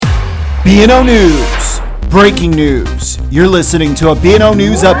B&O News. Breaking news. You're listening to a B&O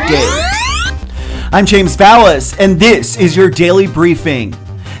News update. I'm James Vallis, and this is your daily briefing.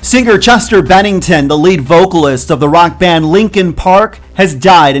 Singer Chester Bennington, the lead vocalist of the rock band Linkin Park, has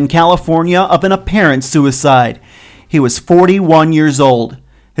died in California of an apparent suicide. He was 41 years old.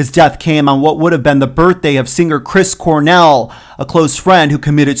 His death came on what would have been the birthday of singer Chris Cornell, a close friend who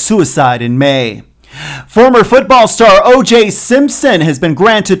committed suicide in May. Former football star O.J. Simpson has been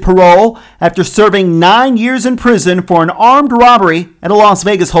granted parole after serving 9 years in prison for an armed robbery at a Las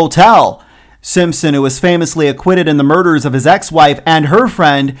Vegas hotel. Simpson, who was famously acquitted in the murders of his ex-wife and her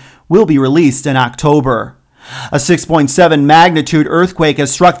friend, will be released in October. A 6.7 magnitude earthquake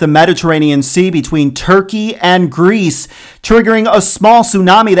has struck the Mediterranean Sea between Turkey and Greece, triggering a small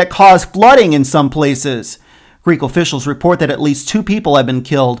tsunami that caused flooding in some places. Greek officials report that at least 2 people have been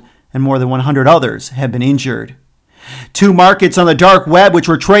killed and more than 100 others have been injured. 2 markets on the dark web which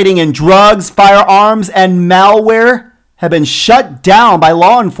were trading in drugs, firearms, and malware have been shut down by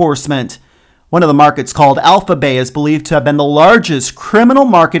law enforcement. One of the markets, called AlphaBay, is believed to have been the largest criminal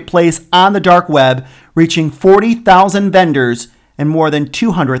marketplace on the dark web, reaching 40,000 vendors and more than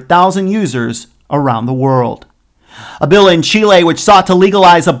 200,000 users around the world. A bill in Chile which sought to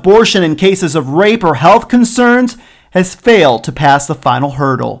legalize abortion in cases of rape or health concerns has failed to pass the final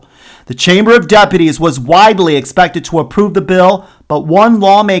hurdle. The Chamber of Deputies was widely expected to approve the bill, but one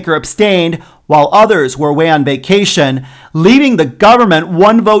lawmaker abstained while others were away on vacation, leaving the government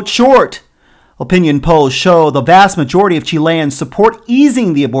 1 vote short. Opinion polls show the vast majority of Chileans support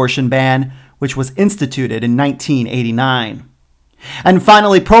easing the abortion ban, which was instituted in 1989. And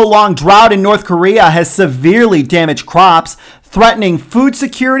finally, prolonged drought in North Korea has severely damaged crops, threatening food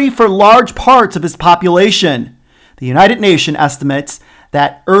security for large parts of its population. The United Nations estimates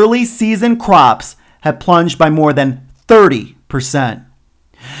that early season crops have plunged by more than 30%.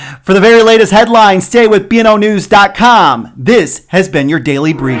 For the very latest headlines, stay with BNOnews.com. This has been your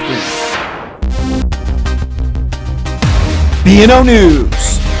daily briefing. B&O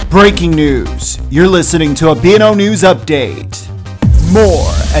News. Breaking news. You're listening to a B&O News update. More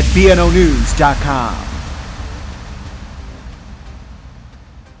at BNOnews.com.